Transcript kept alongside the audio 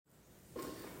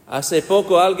Hace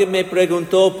poco alguien me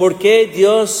preguntó por qué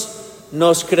Dios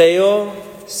nos creó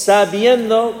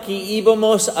sabiendo que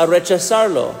íbamos a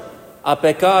rechazarlo, a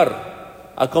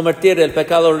pecar, a cometer el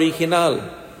pecado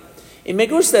original. Y me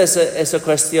gusta esa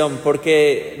cuestión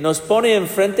porque nos pone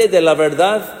enfrente de la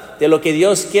verdad de lo que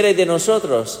Dios quiere de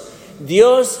nosotros.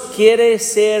 Dios quiere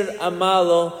ser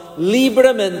amado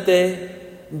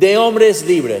libremente de hombres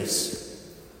libres.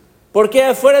 Porque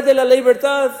afuera de la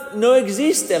libertad no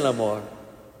existe el amor.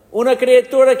 Una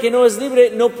criatura que no es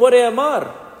libre no puede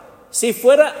amar. Si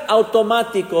fuera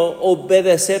automático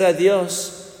obedecer a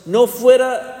Dios, no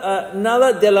fuera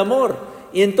nada del amor.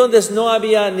 Y entonces no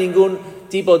había ningún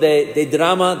tipo de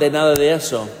drama, de nada de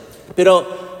eso. Pero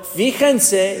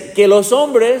fíjense que los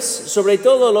hombres, sobre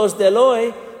todo los de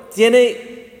hoy, tienen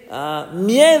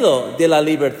miedo de la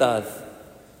libertad.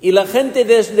 Y la gente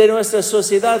de nuestra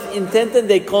sociedad intenta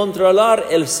de controlar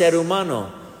el ser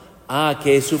humano.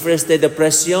 Que sufres de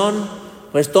depresión,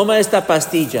 pues toma esta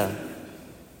pastilla.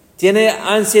 ¿Tiene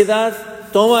ansiedad?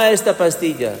 Toma esta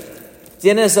pastilla.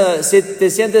 Si te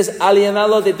sientes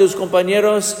alienado de tus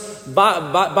compañeros,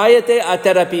 váyate a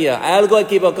terapia. Hay algo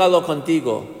equivocado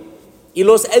contigo. Y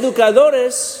los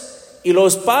educadores y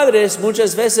los padres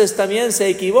muchas veces también se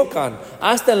equivocan,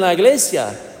 hasta en la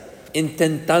iglesia,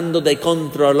 intentando de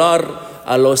controlar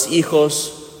a los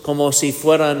hijos como si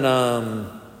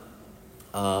fueran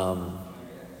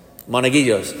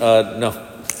monaguillos.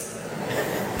 No.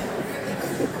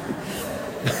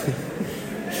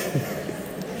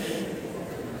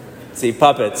 Sí,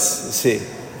 puppets, sí.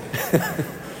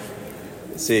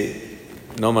 Sí,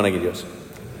 no monaguillos.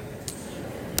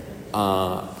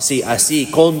 Sí,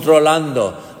 así,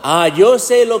 controlando. Yo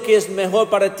sé lo que es mejor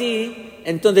para ti,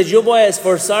 entonces yo voy a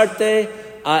esforzarte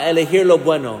a elegir lo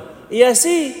bueno. Y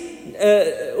así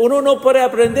uno no puede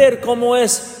aprender cómo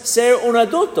es ser un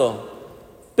adulto.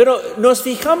 Pero nos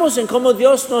fijamos en cómo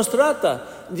Dios nos trata.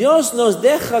 Dios nos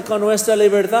deja con nuestra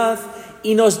libertad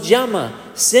y nos llama,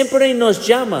 siempre nos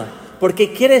llama,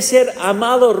 porque quiere ser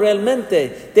amado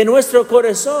realmente de nuestro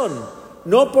corazón,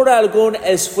 no por algún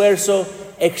esfuerzo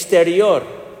exterior.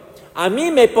 A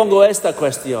mí me pongo esta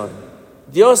cuestión.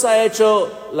 Dios ha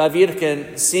hecho la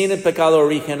Virgen sin el pecado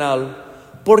original.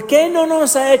 ¿Por qué no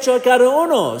nos ha hecho a cada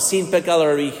uno sin pecado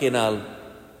original?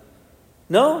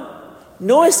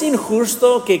 ¿No es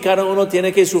injusto que cada uno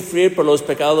tiene que sufrir por los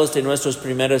pecados de nuestros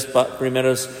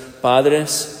primeros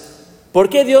padres? ¿Por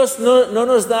qué Dios no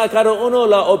nos da a cada uno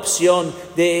la opción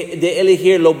de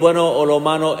elegir lo bueno o lo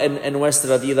malo en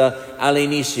nuestra vida al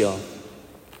inicio?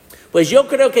 Pues yo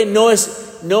creo que no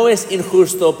es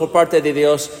injusto por parte de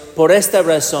Dios por esta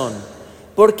razón.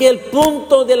 Porque el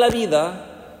punto de la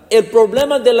vida, el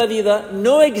problema de la vida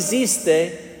no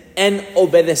existe en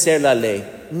obedecer la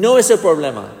ley. No es el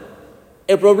problema.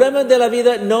 El problema de la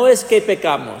vida no es que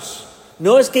pecamos,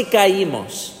 no es que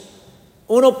caímos.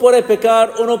 Uno puede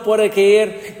pecar, uno puede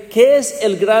caer. ¿Qué es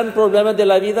el gran problema de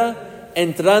la vida?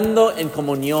 Entrando en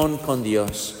comunión con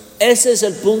Dios. Ese es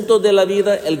el punto de la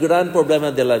vida, el gran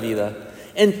problema de la vida.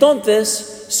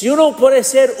 Entonces, si uno puede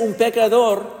ser un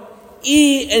pecador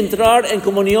y entrar en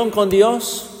comunión con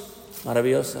Dios,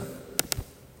 maravillosa.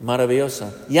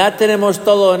 Ya tenemos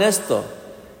todo en esto.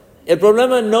 El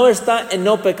problema no está en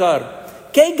no pecar.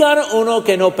 ¿Qué gana uno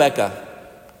que no peca?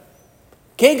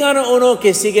 ¿Qué gana uno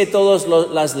que sigue todas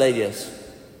las leyes?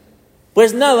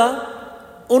 Pues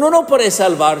nada, uno no puede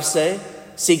salvarse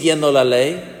siguiendo la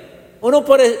ley. Uno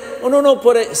no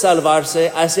puede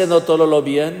salvarse haciendo todo lo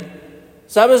bien.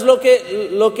 ¿Sabes lo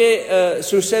que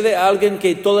sucede a alguien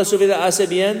que toda su vida hace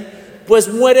bien? Pues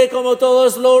muere como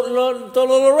todos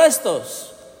los restos.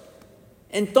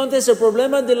 Entonces el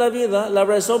problema de la vida, la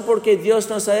razón por que Dios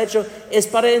nos ha hecho, es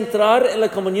para entrar en la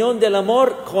comunión del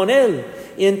amor con Él.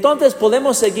 Y entonces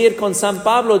podemos seguir con San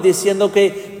Pablo diciendo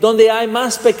que donde hay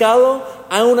más pecado,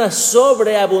 hay una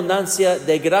sobreabundancia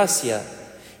de gracia.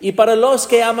 Y para los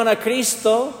que aman a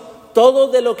Cristo, todo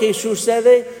de lo que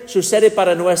sucede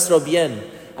para nuestro bien.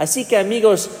 Así que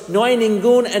amigos, no hay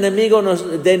ningún enemigo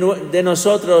de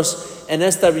nosotros en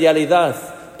esta realidad.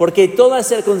 Porque toda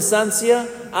circunstancia,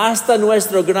 hasta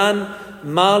nuestro gran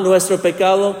mal, nuestro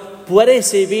pecado, puede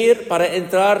servir para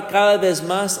entrar cada vez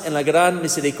más en la gran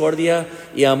misericordia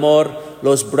y amor,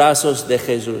 los brazos de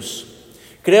Jesús.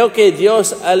 Creo que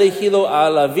Dios ha elegido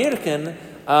a la Virgen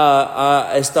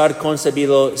a estar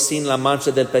concebido sin la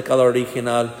mancha del pecado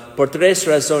original por 3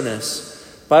 razones.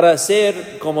 Para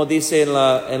ser, como dice en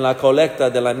la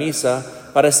colecta de la misa,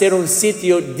 para ser un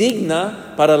sitio digno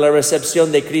para la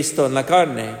recepción de Cristo en la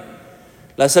carne.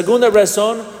 La segunda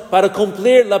razón, para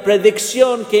cumplir la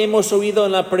predicción que hemos oído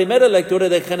en la primera lectura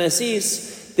de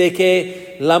Génesis, de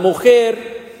que la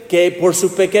mujer que por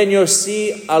su pequeño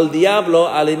sí al diablo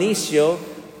al inicio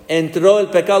entró el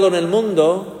pecado en el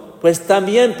mundo, pues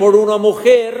también por una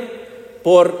mujer,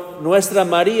 por nuestra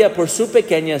María, por su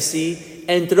pequeña sí,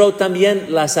 entró también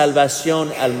la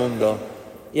salvación al mundo.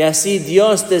 Y así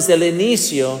Dios desde el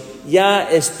inicio ya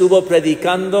estuvo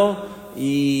predicando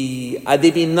y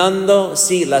adivinando,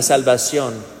 sí, la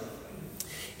salvación.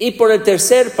 Y por la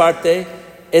tercera parte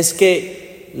es que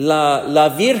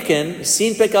la Virgen,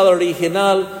 sin pecado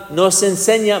original, nos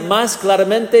enseña más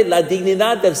claramente la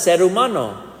dignidad del ser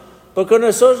humano. Porque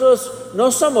nosotros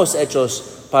no somos hechos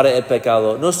para el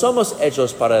pecado, no somos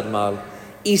hechos para el mal.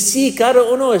 Y sí, cada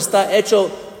uno está hecho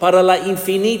para la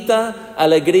infinita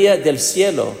alegría del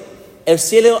cielo. El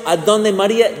cielo a donde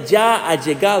María ya ha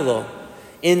llegado.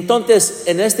 Entonces,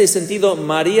 en este sentido,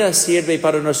 María sirve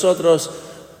para nosotros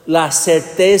la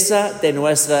certeza de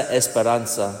nuestra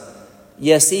esperanza.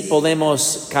 Y así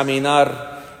podemos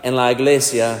caminar en la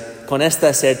iglesia con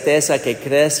esta certeza que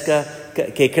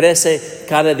crece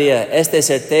cada día, esta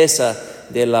certeza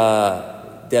de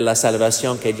la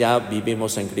salvación que ya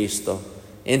vivimos en Cristo.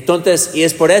 Entonces, y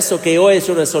es por eso que hoy es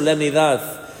una solemnidad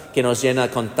que nos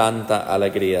llena con tanta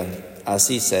alegría.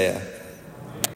 Así sea.